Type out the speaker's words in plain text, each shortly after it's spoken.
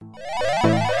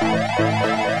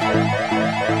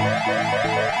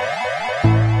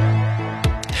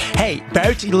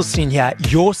Garrett Edelstein here,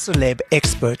 your celeb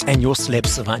expert and your celeb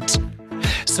savant.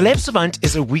 Celeb Savant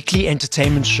is a weekly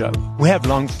entertainment show. We have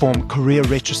long-form career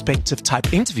retrospective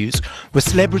type interviews with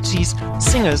celebrities,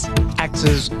 singers,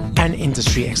 actors, and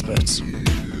industry experts.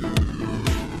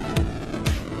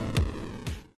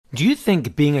 Do you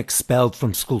think being expelled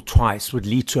from school twice would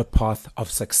lead to a path of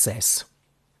success?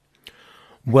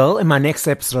 Well, in my next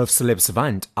episode of Celeb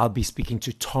Savant, I'll be speaking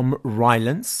to Thom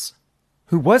Rylance,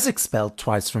 who was expelled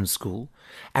twice from school,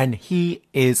 and he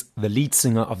is the lead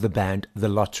singer of the band The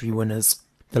Lottery Winners.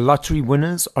 The Lottery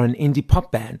Winners are an indie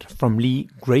pop band from Leigh,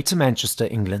 Greater Manchester,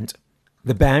 England.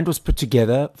 The band was put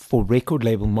together for record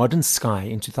label Modern Sky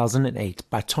in 2008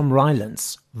 by Thom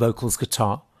Rylance, vocals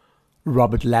guitar,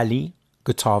 Robert Lally,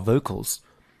 guitar vocals,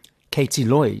 Katie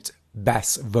Lloyd,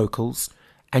 bass vocals,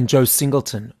 and Joe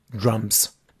Singleton,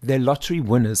 drums. Their Lottery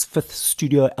Winners' fifth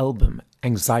studio album,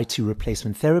 Anxiety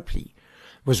Replacement Therapy,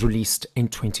 was released in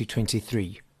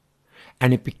 2023,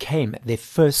 and it became their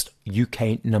first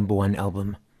UK #1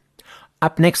 album.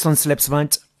 Up next on Celeb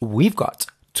Savant, we've got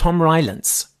Thom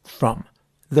Rylance from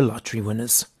The Lottery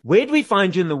Winners. Where do we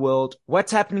find you in the world?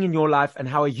 What's happening in your life, and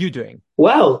how are you doing?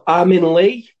 Well, I'm in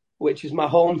Leigh, which is my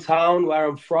hometown, where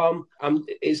I'm from.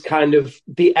 It's kind of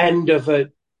the end of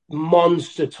a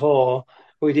monster tour.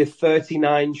 We did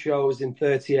 39 shows in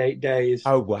 38 days.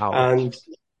 Oh, wow. And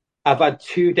I've had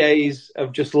 2 days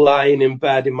of just lying in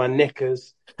bed in my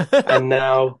knickers. And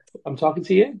now I'm talking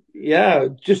to you. Yeah,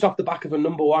 just off the back of a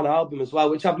 #1 album as well,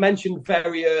 which I've mentioned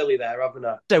very early there, haven't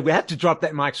I? So we have to drop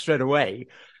that mic straight away.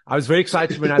 I was very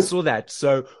excited when I saw that.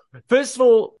 So first of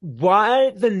all, why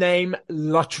the name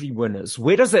Lottery Winners?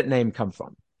 Where does that name come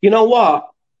from? You know what?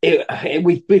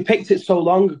 We picked it so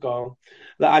long ago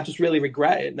that I just really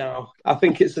regret it now. I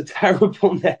think it's a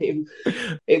terrible name.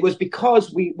 It was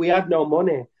because we had no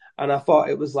money. And I thought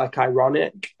it was like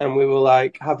ironic, and we were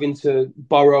like having to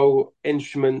borrow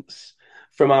instruments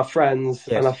from our friends.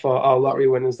 Yes. And I thought, oh, Lottery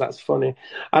Winners, that's funny.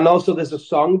 And also there's a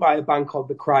song by a band called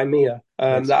The Crimea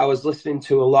that I was listening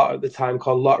to a lot at the time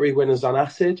called Lottery Winners on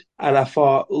Acid. And I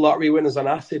thought Lottery Winners on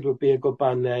Acid would be a good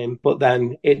band name. But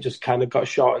then it just kind of got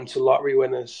shortened to Lottery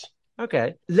Winners.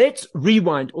 Okay, let's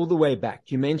rewind all the way back.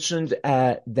 You mentioned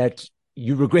that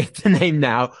you regret the name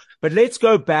now, but let's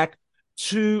go back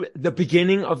to the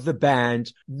beginning of the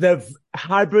band, the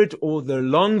hybrid or the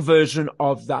long version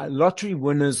of the Lottery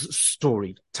Winners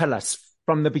story. Tell us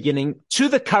from the beginning to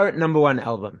the current #1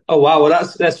 album. Oh, wow. Well,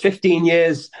 that's 15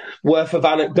 years worth of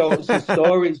anecdotes and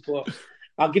stories, but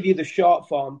I'll give you the short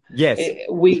form. Yes.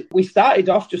 We started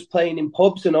off just playing in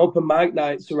pubs and open mic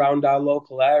nights around our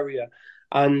local area.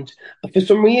 And for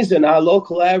some reason, our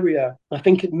local area, I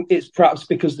think it's perhaps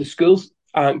because the schools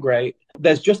aren't great.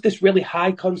 There's just this really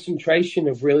high concentration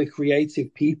of really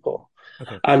creative people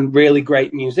and really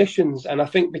great musicians. And I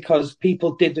think because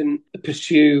people didn't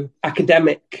pursue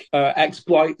academic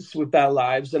exploits with their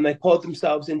lives, and they poured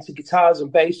themselves into guitars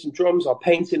and bass and drums or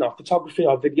painting or photography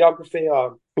or videography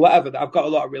or whatever. I've got a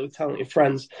lot of really talented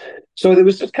friends. So there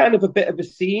was just kind of a bit of a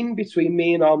scene between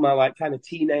me and all my like kind of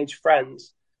teenage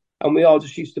friends. And we all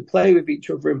just used to play with each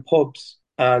other in pubs.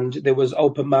 And there was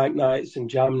open mic nights and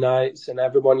jam nights, and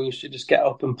everyone used to just get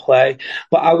up and play.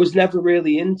 But I was never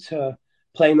really into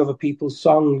playing other people's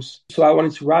songs, so I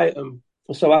wanted to write them.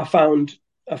 So I found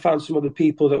some other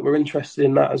people that were interested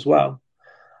in that as well.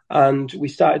 And we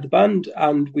started the band,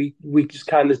 and we just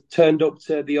kind of turned up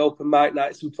to the open mic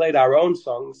nights and played our own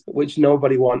songs, which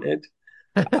nobody wanted.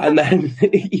 And then,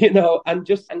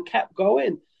 and kept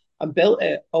going. And built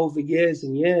it over years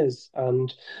and years.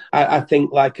 And I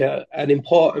think like an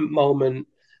important moment,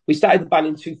 we started the band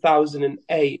in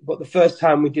 2008, but the first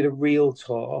time we did a real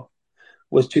tour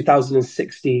was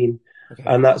 2016. Okay.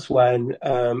 And that's when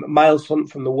Miles Hunt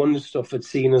from the Wonder Stuff had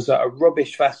seen us at a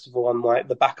rubbish festival on like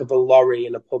the back of a lorry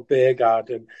in a pub beer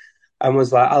garden, and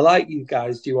was like, I like you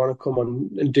guys. Do you want to come on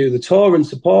and do the tour and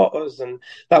support us? And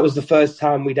that was the first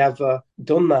time we'd ever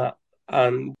done that.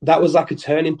 And that was like a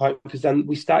turning point, because then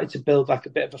we started to build like a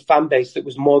bit of a fan base that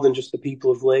was more than just the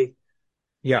people of Leigh.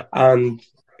 Yeah. And,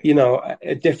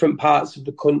 at different parts of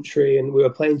the country, and we were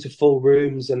playing to full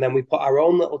rooms, and then we put our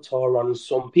own little tour on and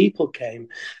some people came.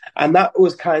 And that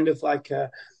was kind of like a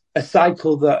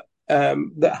cycle that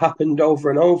happened over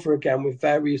and over again with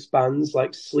various bands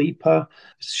like Sleeper,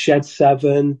 Shed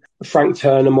 7, Frank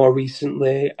Turner more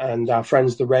recently, and our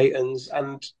friends the Raytons.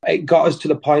 And it got us to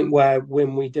the point where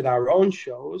when we did our own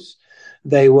shows,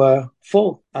 they were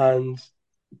full, and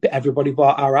everybody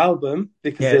bought our album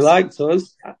because they liked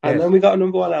us. And then we got a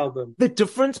 #1 album. The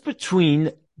difference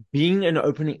between being an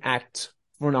opening act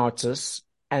for an artist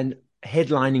and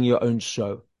headlining your own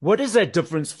show. What is that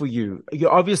difference for you? You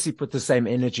obviously put the same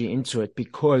energy into it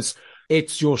because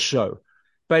it's your show.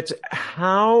 But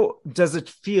how does it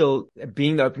feel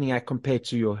being the opening act compared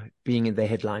to your being in the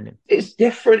headlining? It's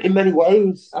different in many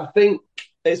ways. I think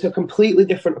it's a completely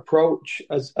different approach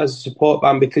as a support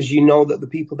band because you know that the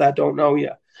people there don't know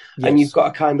you and you've Yes.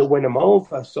 got to kind of win them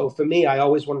over. So for me, I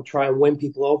always want to try and win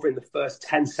people over in the first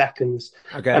 10 seconds.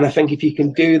 Okay. And I think if you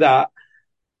can do that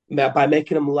by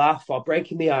making them laugh or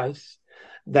breaking the ice,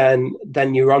 then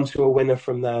you're on to a winner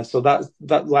from there. So that's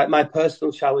like my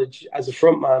personal challenge as a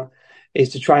frontman is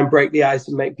to try and break the ice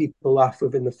and make people laugh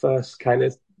within the first kind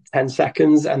of 10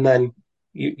 seconds, and then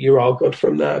you're all good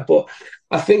from there. But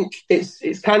I think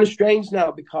it's kind of strange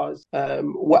now because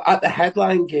we're at the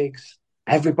headline gigs,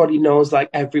 everybody knows like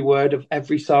every word of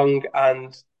every song,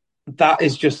 and that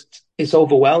is just it's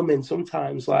overwhelming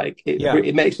sometimes. Like Yeah.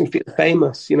 it makes me feel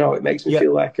famous, you know. It makes me Yeah.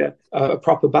 feel like a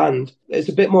proper band. It's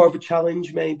a bit more of a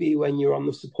challenge maybe when you're on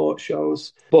the support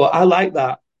shows, but I like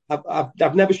that.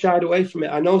 I've never shied away from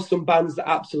it. I know some bands that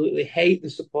absolutely hate the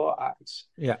support acts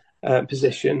Yeah.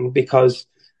 position because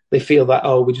they feel that,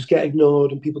 oh, we just get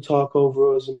ignored and people talk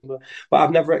over us. But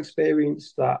I've never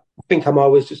experienced that. I think I'm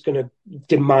always just going to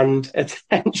demand Yeah.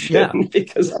 attention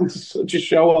because I'm such a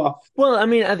show off. Well, I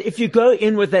mean, if you go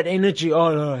in with that energy,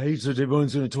 oh, no, I hate it,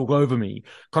 everyone's going to talk over me,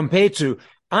 compared to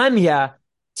I'm here,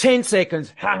 10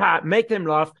 seconds, make them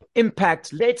laugh,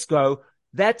 impact, let's go.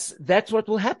 That's what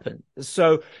will happen.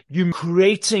 So you're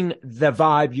creating the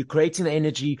vibe, you're creating the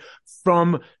energy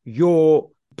from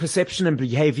your perception and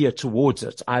behavior towards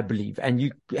it, I believe. And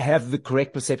you have the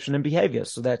correct perception and behavior.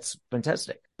 So that's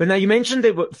fantastic. But now you mentioned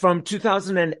that from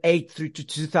 2008 through to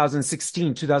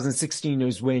 2016. 2016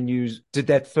 is when you did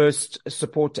that first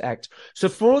support act. So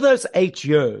for those 8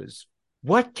 years,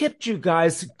 what kept you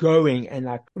guys going? And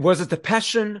like, was it the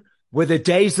passion? Were there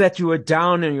days that you were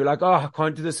down and you're like, oh, I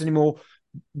can't do this anymore?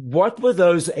 What were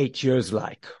those 8 years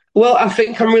like? Well, I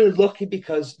think I'm really lucky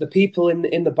because the people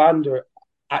in the band are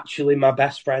actually my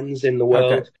best friends in the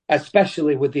Okay. world,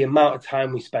 especially with the amount of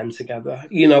time we spend together.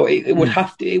 You know, it would Mm.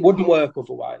 have to, it wouldn't work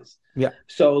otherwise. Yeah.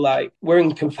 So, like, we're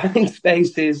in confined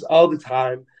spaces all the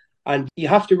time, and you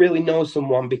have to really know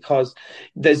someone because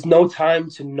there's no time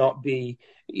to not be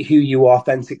who you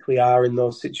authentically are in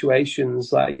those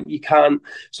situations. Like, you can't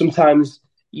sometimes.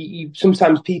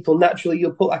 Sometimes people naturally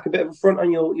you'll put like a bit of a front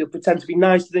on you'll pretend to be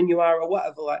nicer than you are or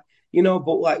whatever, like, you know.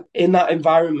 But like in that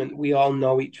environment we all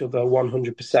know each other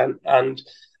 100%, and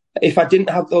if I didn't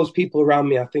have those people around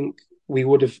me, I think we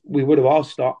would have all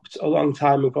stopped a long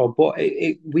time ago. But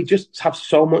we just have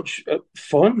so much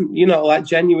fun, you know, like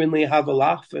genuinely have a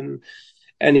laugh, and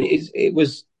it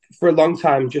was for a long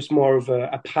time just more of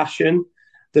a passion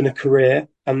than a career,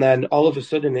 and then all of a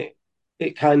sudden it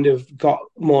kind of got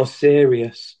more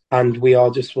serious, and we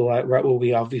all just were like, right, well,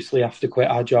 we obviously have to quit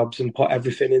our jobs and put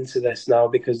everything into this now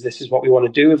because this is what we want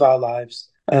to do with our lives.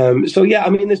 So yeah, I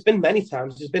mean, there's been many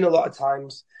times. There's been a lot of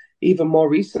times, even more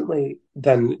recently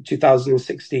than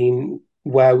 2016,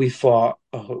 where we thought,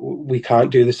 oh, we can't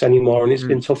do this anymore, and it's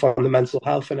been Mm. tough on the mental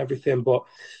health and everything. But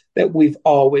that we've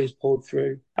always pulled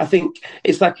through. I think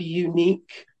it's like a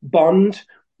unique bond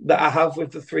that I have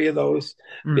with the three of those,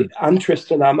 Mm. and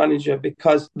Tristan, our manager,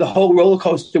 because the whole roller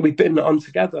coaster we've been on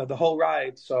together, the whole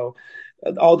ride. So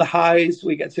all the highs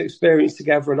we get to experience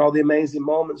together and all the amazing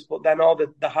moments, but then all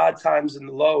the hard times and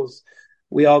the lows,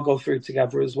 we all go through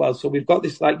together as well. So we've got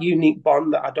this like unique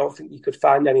bond that I don't think you could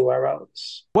find anywhere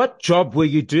else. What job were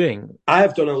you doing? I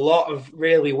have done a lot of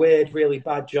really weird, really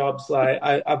bad jobs. Like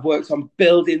I've worked on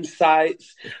building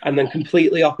sites, and then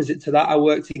completely opposite to that, I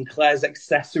worked in Claire's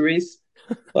accessories,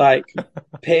 like Okay.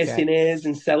 piercing ears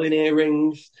and selling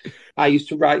earrings. I used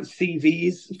to write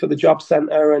CVs for the job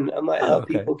centre and like Oh, help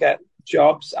okay. people get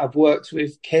jobs. I've worked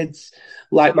with kids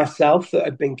like myself that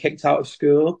had been kicked out of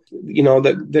school, you know,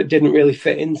 that didn't really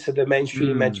fit into the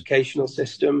mainstream Mm. educational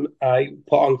system. I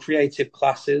put on creative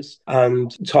classes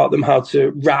and taught them how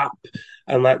to rap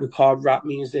and like record rap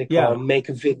music or Yeah. make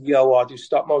a video or do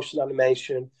stop motion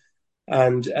animation.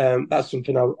 And that's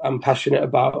something I'm passionate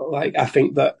about. Like, I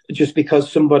think that just because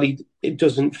somebody it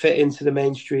doesn't fit into the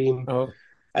mainstream Oh,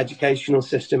 educational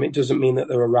system, it doesn't mean that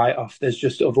they're a write-off. There's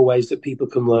just other ways that people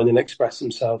can learn and express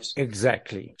themselves.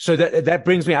 exactly. So that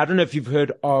brings me, I don't know if you've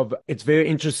heard of, it's very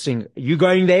interesting. You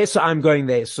going there, so I'm going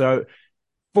there. So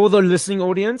for the listening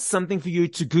audience, something for you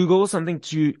to Google, something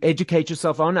to educate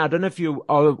yourself on. I don't know if you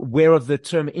are aware of the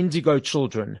term indigo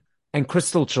children and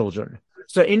crystal children.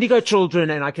 So Indigo Children,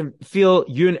 and I can feel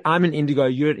you and I'm an Indigo,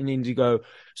 you're an Indigo.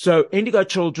 So Indigo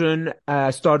Children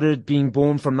started being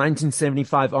born from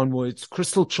 1975 onwards,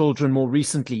 Crystal Children more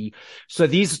recently. So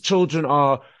these children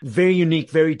are very unique,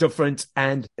 very different,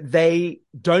 and they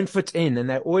don't fit in, and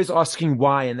they're always asking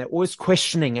why, and they're always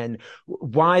questioning and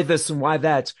why this and why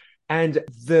that. And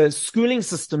the schooling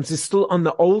systems is still on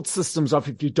the old systems of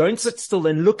if you don't sit still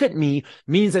and look at me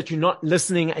means that you're not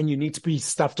listening and you need to be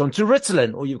stuffed onto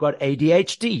Ritalin or you've got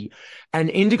ADHD. And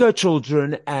Indigo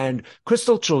Children and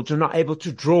Crystal Children are able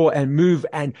to draw and move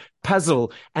and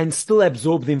puzzle and still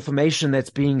absorb the information that's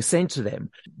being sent to them.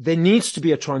 There needs to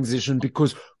be a transition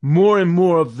because more and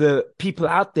more of the people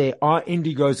out there are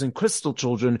Indigos and Crystal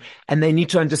Children, and they need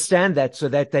to understand that so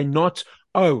that they're not,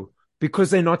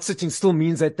 because they're not sitting still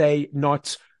means that they're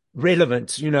not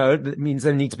relevant, that means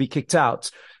they need to be kicked out.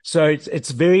 So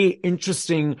it's very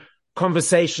interesting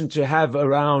conversation to have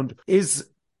around, is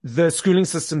the schooling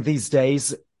system these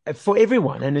days for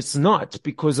everyone? And it's not,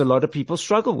 because a lot of people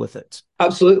struggle with it.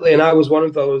 Absolutely. And I was one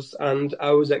of those, and I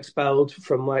was expelled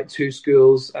from like 2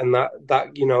 schools, and that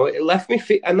it left me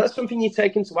and that's something you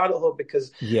take into adulthood, because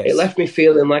it Yes. left me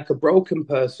feeling like a broken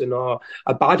person or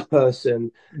a bad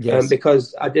person, Yes.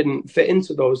 because I didn't fit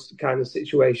into those kind of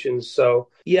situations. So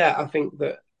yeah, I think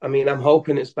that, I mean, I'm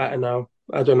hoping it's better now.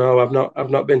 I don't know. I've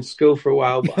not been to school for a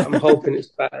while, but I'm hoping it's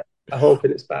better. I'm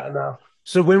hoping it's better now.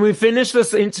 So when we finish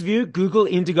this interview, Google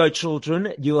Indigo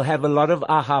Children. You'll have a lot of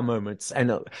aha moments,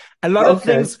 and a lot of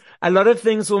Okay. things. A lot of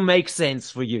things will make sense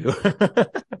for you.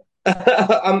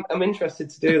 I'm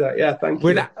interested to do that. Yeah, thank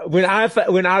when you. I,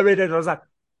 when I read it, I was like,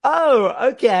 oh,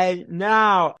 okay.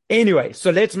 Now, anyway,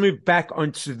 so let's move back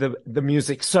onto the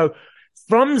music. So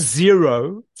from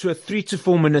 0 to a 3 to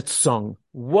 4 minute song,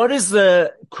 what is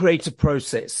the creative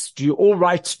process? Do you all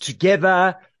write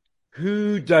together?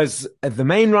 Who does the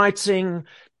main writing?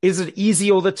 Is it easy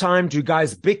all the time? Do you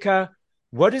guys bicker?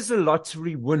 What is the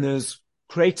lottery winner's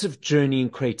creative journey in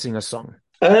creating a song?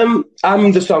 I'm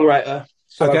the songwriter,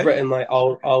 so I've Okay. written like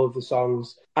all of the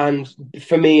songs, and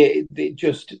for me, it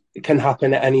just can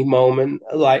happen at any moment.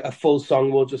 Like a full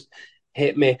song will just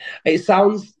hit me. It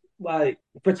sounds like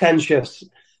pretentious,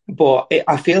 but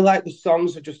I feel like the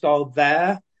songs are just all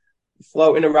there,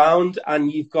 floating around,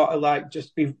 and you've got to like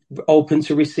just be open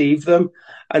to receive them.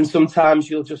 And sometimes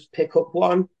you'll just pick up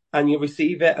one and you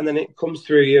receive it, and then it comes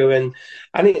through you,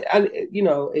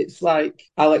 it's like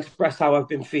I'll express how I've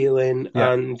been feeling,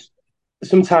 Yeah. and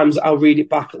sometimes I'll read it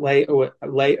back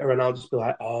later, and I'll just be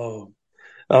like, oh,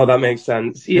 that makes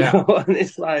sense, Yeah. and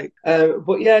it's like,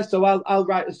 but yeah, so I'll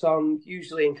write a song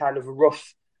usually in kind of a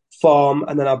rough form,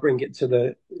 and then I'll bring it to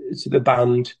the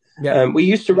band. Yeah. We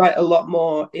used to write a lot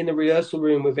more in a rehearsal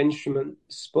room with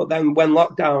instruments, but then when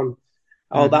lockdown,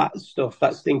 all Mm-hmm. that stuff,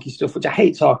 that stinky stuff, which I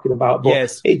hate talking about, but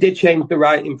Yes. it did change the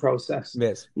writing process.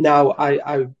 Yes. Now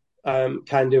I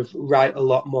kind of write a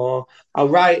lot more. I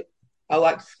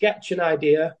like sketch an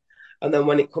idea, and then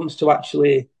when it comes to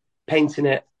actually painting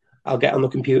it, I'll get on the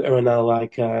computer and I'll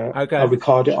Okay.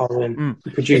 record it all and Mm.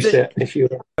 Is produce it? it, if you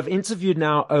will. I've interviewed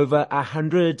now over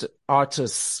 100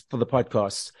 artists for the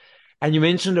podcast. And you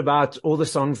mentioned about all the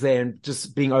songs there and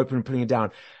just being open and putting it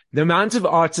down. The amount of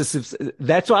artists,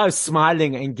 that's why I was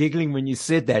smiling and giggling when you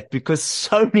said that, because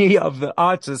so many of the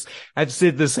artists have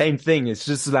said the same thing. It's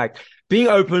just like being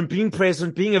open, being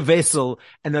present, being a vessel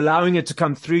and allowing it to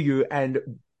come through you, and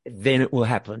then it will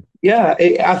happen. Yeah,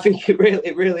 I think it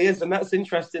really is, and that's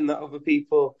interesting that other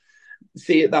people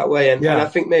see it that way, and I Yeah.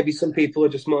 think maybe some people are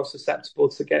just more susceptible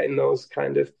to getting those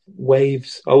kind of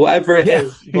waves or whatever it Yeah.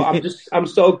 is. But I'm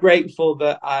so grateful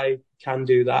that I can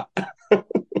do that.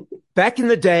 Back in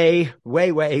the day,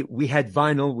 way, we had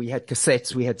vinyl, we had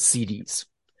cassettes, we had CDs.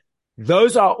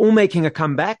 Those are all making a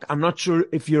comeback. I'm not sure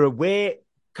if you're aware,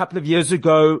 a couple of years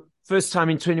ago, first time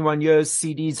in 21 years,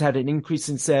 CDs had an increase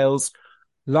in sales.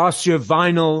 Last year,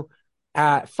 vinyl,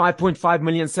 5.5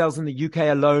 million sales in the UK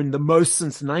alone, the most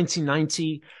since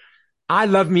 1990. I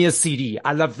love me a CD.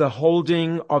 I love the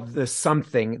holding of the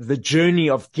something, the journey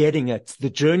of getting it, the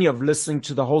journey of listening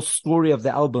to the whole story of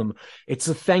the album. It's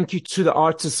a thank you to the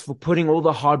artists for putting all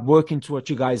the hard work into what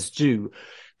you guys do.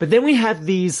 But then we have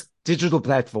these digital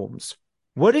platforms.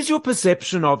 What is your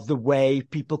perception of the way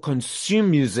people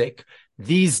consume music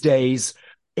these days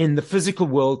in the physical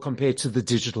world compared to the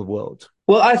digital world?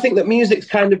 Well, I think that music's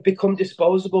kind of become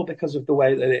disposable because of the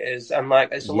way that it is. And like,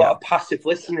 it's a lot Yeah. of passive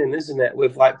listening, isn't it?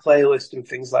 With like playlists and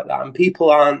things like that. And people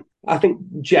aren't I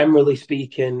think generally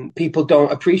speaking, people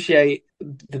don't appreciate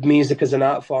the music as an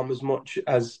art form as much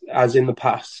as in the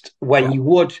past. When Yeah. you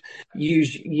would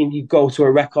you go to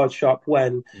a record shop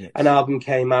when an Yes. album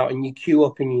came out and you queue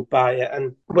up and you buy it.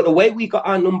 And but the way we got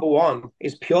our number one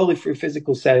is purely through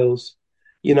physical sales.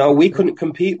 You know, we Okay. couldn't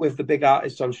compete with the big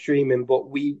artists on streaming, but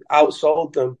we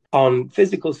outsold them on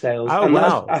physical sales, Oh, and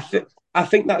wow. I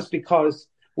think that's because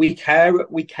we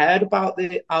cared about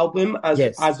the album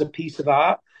Yes. as a piece of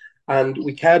art, and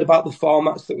we cared about the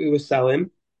formats that we were selling.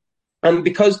 And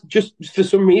because just for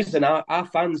some reason, our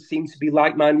fans seem to be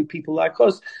like minded people like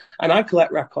us. And I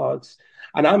collect records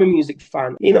and I'm a music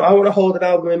fan. You know, I want to hold an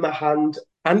album in my hand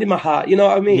and in my heart. You know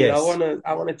what I mean? Yes.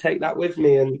 I want to take that with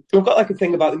me. And I've got like a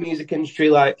thing about the music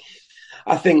industry. Like,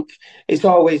 I think it's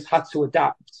always had to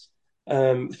adapt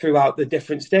throughout the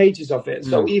different stages of it.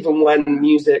 So Mm. even when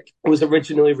music was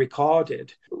originally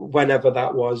recorded, whenever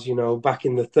that was, you know, back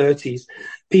in the 30s,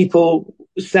 people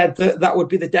said that that would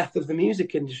be the death of the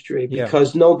music industry Yeah.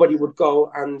 because nobody would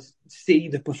go and see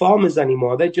the performers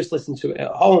anymore. They'd just listen to it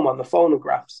at home on the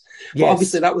phonographs. But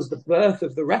obviously Yes. that was the birth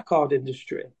of the record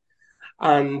industry.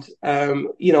 And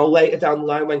you know, later down the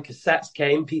line, when cassettes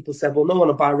came, people said, "Well, no one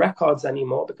will buy records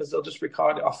anymore because they'll just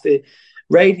record it off the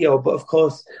radio." But of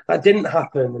course, that didn't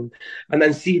happen. And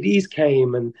then CDs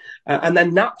came, and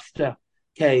then Napster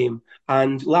came,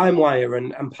 and LimeWire,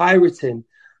 and pirating,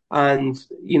 and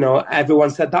you know, everyone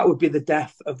said that would be the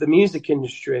death of the music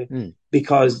industry Mm.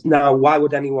 because now why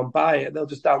would anyone buy it? They'll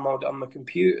just download it on the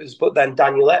computers. But then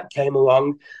Daniel Ek came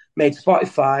along, made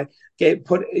Spotify, it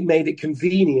made it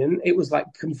convenient. It was like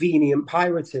convenient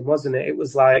pirating, wasn't it? It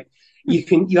was like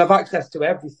you have access to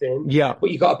everything, Yeah. but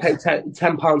you got to pay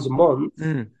 £10 a month.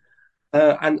 Mm.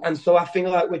 And so I feel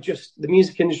like the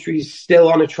music industry is still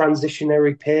on a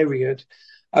transitionary period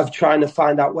of trying to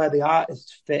find out where the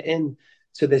artists fit in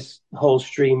to this whole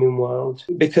streaming world,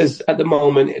 because at the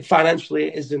moment financially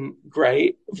it isn't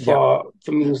great Yeah.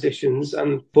 for musicians,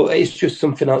 but it's just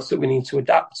something else that we need to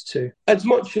adapt to. As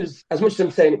much as I'm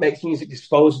saying it makes music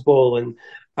disposable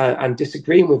and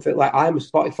disagreeing with it, like I'm a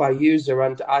Spotify user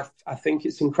and I think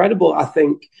it's incredible. I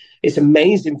think it's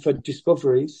amazing for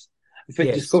discoveries, for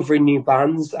Yes. discovering new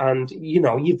bands. And you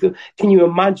know, can you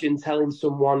imagine telling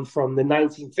someone from the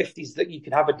 1950s that you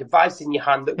could have a device in your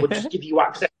hand that would just give you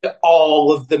access to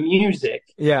all of the music,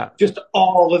 Yeah. just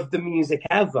all of the music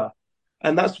ever?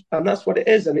 And that's what it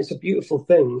is, and it's a beautiful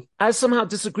thing. I somehow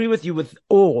disagree with you with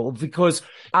all because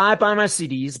I buy my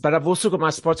CDs, but I've also got my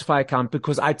Spotify account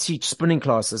because I teach spinning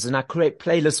classes and I create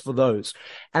playlists for those.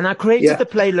 And I created Yeah, the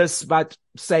playlist about,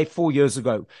 say, 4 years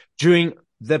ago during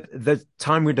the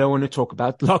time we don't want to talk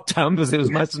about lockdown because there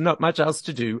was not much else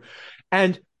to do.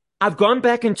 And I've gone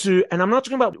back and I'm not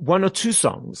talking about one or two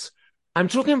songs. I'm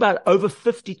talking about over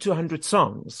 50 to 100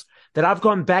 songs that I've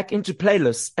gone back into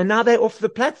playlists and now they're off the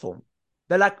platform.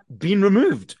 They're like being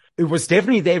removed. It was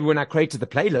definitely there when I created the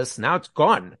playlist. Now it's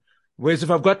gone. Whereas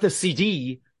if I've got the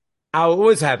CD, I'll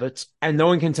always have it and no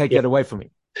one can take yeah. that away from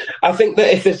me. I think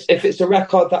that if it's a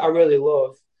record that I really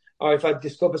love, or if I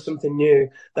discover something new,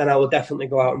 then I will definitely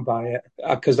go out and buy it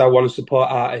because I want to support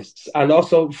artists. And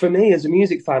also for me as a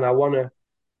music fan, I want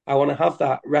to have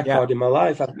that Yeah, record in my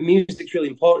life. Music's really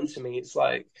important to me. It's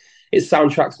like it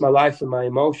soundtracks my life and my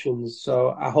emotions. So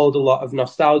I hold a lot of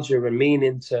nostalgia and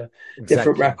meaning to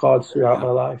different exactly. records throughout Yeah,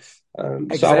 my life. So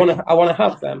exactly. I want to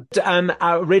have them.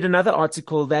 I read another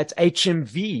article that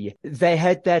HMV, they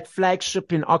had that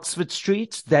flagship in Oxford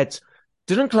Street that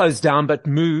didn't close down, but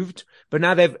moved. But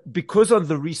now because of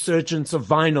the resurgence of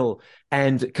vinyl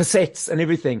and cassettes and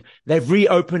everything, they've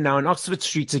reopened now in Oxford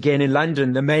Street again in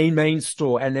London, the main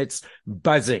store, and it's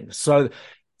buzzing. So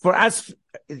for us,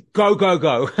 go, go,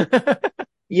 go.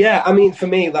 Yeah, I mean, for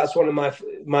me, that's one of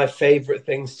my favorite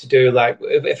things to do. Like,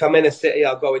 if I'm in a city,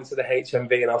 I'll go into the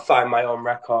HMV and I'll find my own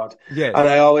record. And Yes,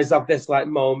 I always have this like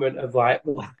moment of like,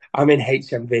 "Wow, I'm in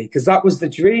HMV," because that was the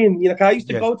dream. You know, 'cause I used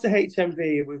to yes, go to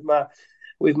HMV with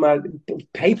my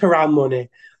paper round money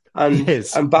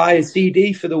yes, and buy a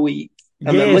CD for the week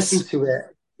and then listen yes. to it.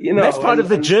 You That's know, part of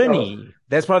the and so journey.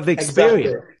 That's part of the exactly.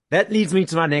 experience. That leads me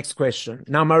to my next question.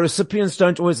 Now, my recipients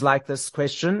don't always like this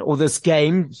question or this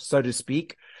game, so to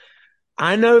speak.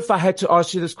 I know if I had to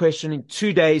ask you this question in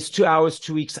 2 days, 2 hours,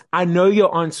 2 weeks, I know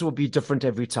your answer will be different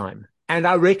every time. And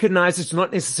I recognize it's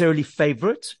not necessarily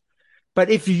favorite, but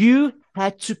if you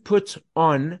had to put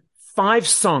on 5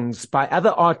 songs by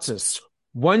other artists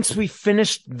once we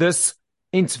finished this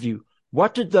interview,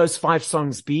 what would those 5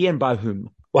 songs be and by whom?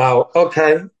 Wow.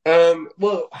 Okay.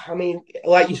 Well, I mean,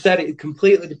 like you said, it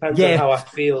completely depends on Yeah. how I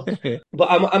feel. But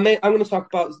I'm going to talk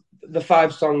about the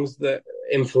 5 songs that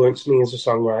influenced me as a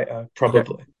songwriter, Okay.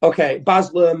 probably. Okay,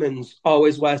 Baz Luhrmann's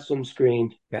Always Wear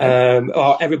Sunscreen, Okay.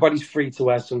 or Everybody's Free to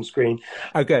Wear Sunscreen.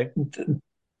 Okay.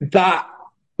 That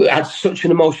had such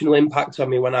an emotional impact on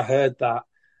me when I heard that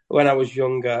when I was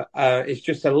younger. It's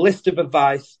just a list of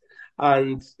advice,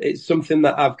 and it's something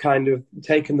that I've kind of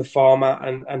taken the format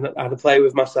and had to play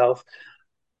with myself.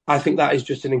 I think that is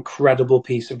just an incredible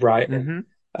piece of writing.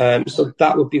 Mm-hmm. So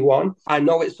that would be one. I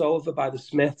Know It's Over by the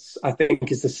Smiths, I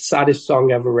think is the saddest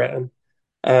song ever written.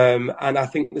 And I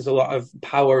think there's a lot of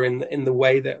power in the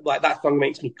way that, like, that song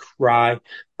makes me cry.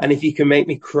 And if you can make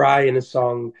me cry in a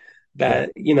song, Yeah.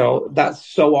 that, you know, that's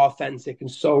so authentic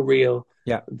and so real,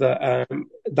 Yeah. that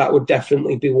that would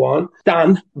definitely be one.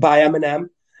 Dan by Eminem,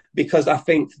 because I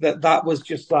think that was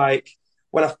just like,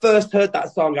 when I first heard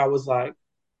that song, I was like,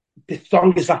 this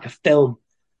song is like a film.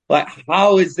 Like,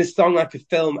 how is this song like a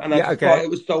film? And I Yeah. just thought Okay. it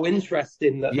was so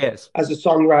interesting that Yes. as a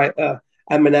songwriter,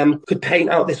 Eminem could paint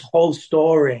out this whole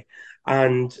story.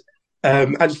 And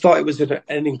I just thought it was an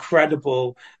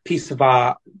incredible piece of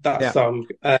art, that Yeah. song.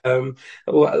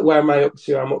 Where am I up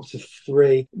to? I'm up to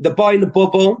three. The Boy in the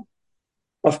Bubble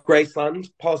off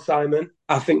Graceland, Paul Simon.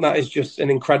 I think that is just an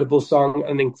incredible song,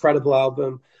 an incredible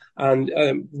album. And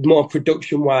more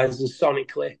production wise and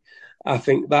sonically, I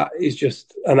think that is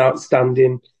just an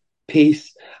outstanding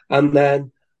piece. And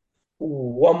then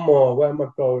one more. Where am I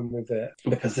going with it?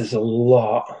 Because there's a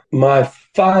lot. My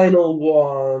final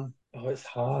one. Oh, it's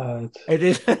hard. It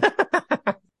is.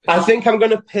 I think I'm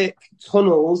going to pick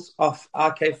Tunnels off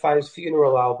Arcade Fire's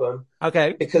Funeral album,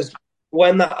 Okay. because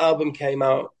when that album came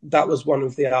out, that was one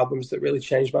of the albums that really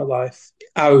changed my life.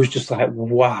 I was just like,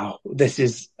 wow, this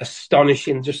is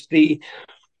astonishing. Just the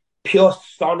pure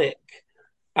sonic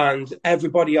and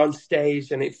everybody on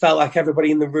stage, and it felt like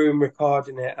everybody in the room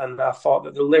recording it. And I thought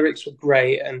that the lyrics were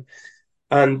great, and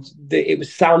it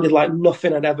was sounded like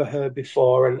nothing I'd ever heard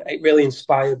before, and it really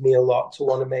inspired me a lot to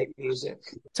want to make music.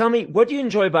 Tell me, what do you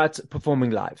enjoy about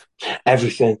performing live?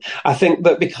 Everything. I think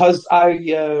that because I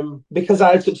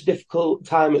had such a difficult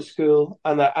time at school,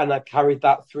 and I carried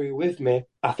that through with me,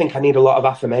 I think I need a lot of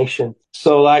affirmation.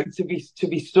 So, like, to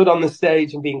be stood on the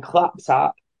stage and being clapped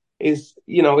at is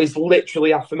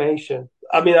literally affirmation.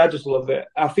 I mean, I just love it.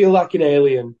 I feel like an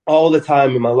alien all the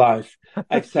time in my life,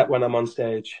 except when I'm on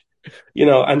stage.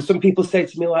 And some people say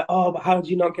to me, like, oh, but how do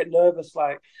you not get nervous?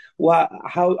 Like, what,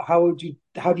 how do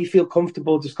you feel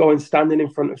comfortable just going standing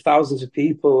in front of thousands of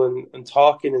people and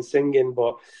talking and singing?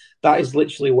 But that is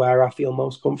literally where I feel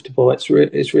most comfortable. It's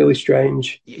really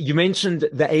strange. You mentioned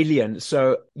the alien.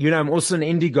 So, I'm also an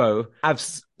indigo.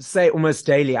 Say almost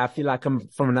daily, I feel like I'm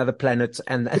from another planet,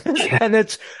 and the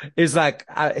planet is like,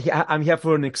 I'm here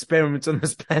for an experiment on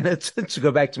this planet to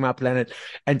go back to my planet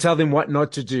and tell them what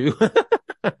not to do.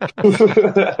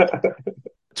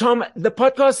 Thom, the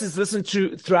podcast is listened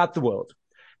to throughout the world.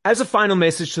 As a final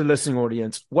message to the listening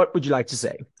audience, what would you like to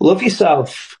say? Love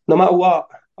yourself, no matter what.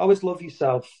 Always love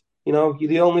yourself. You're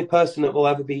the only person that will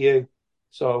ever be you.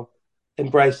 So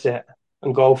embrace it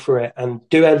and go for it and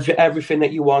do everything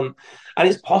that you want. And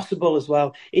it's possible as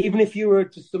well. Even if you were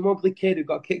just some ugly kid who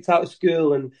got kicked out of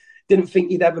school and didn't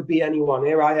think you'd ever be anyone,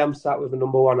 here I am sat with a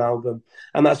 #1 album.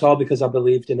 And that's all because I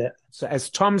believed in it. So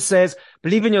as Thom says,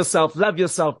 believe in yourself, love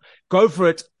yourself, go for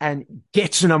it, and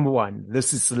get to #1.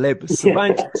 This is Celeb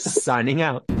Savant signing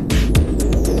out.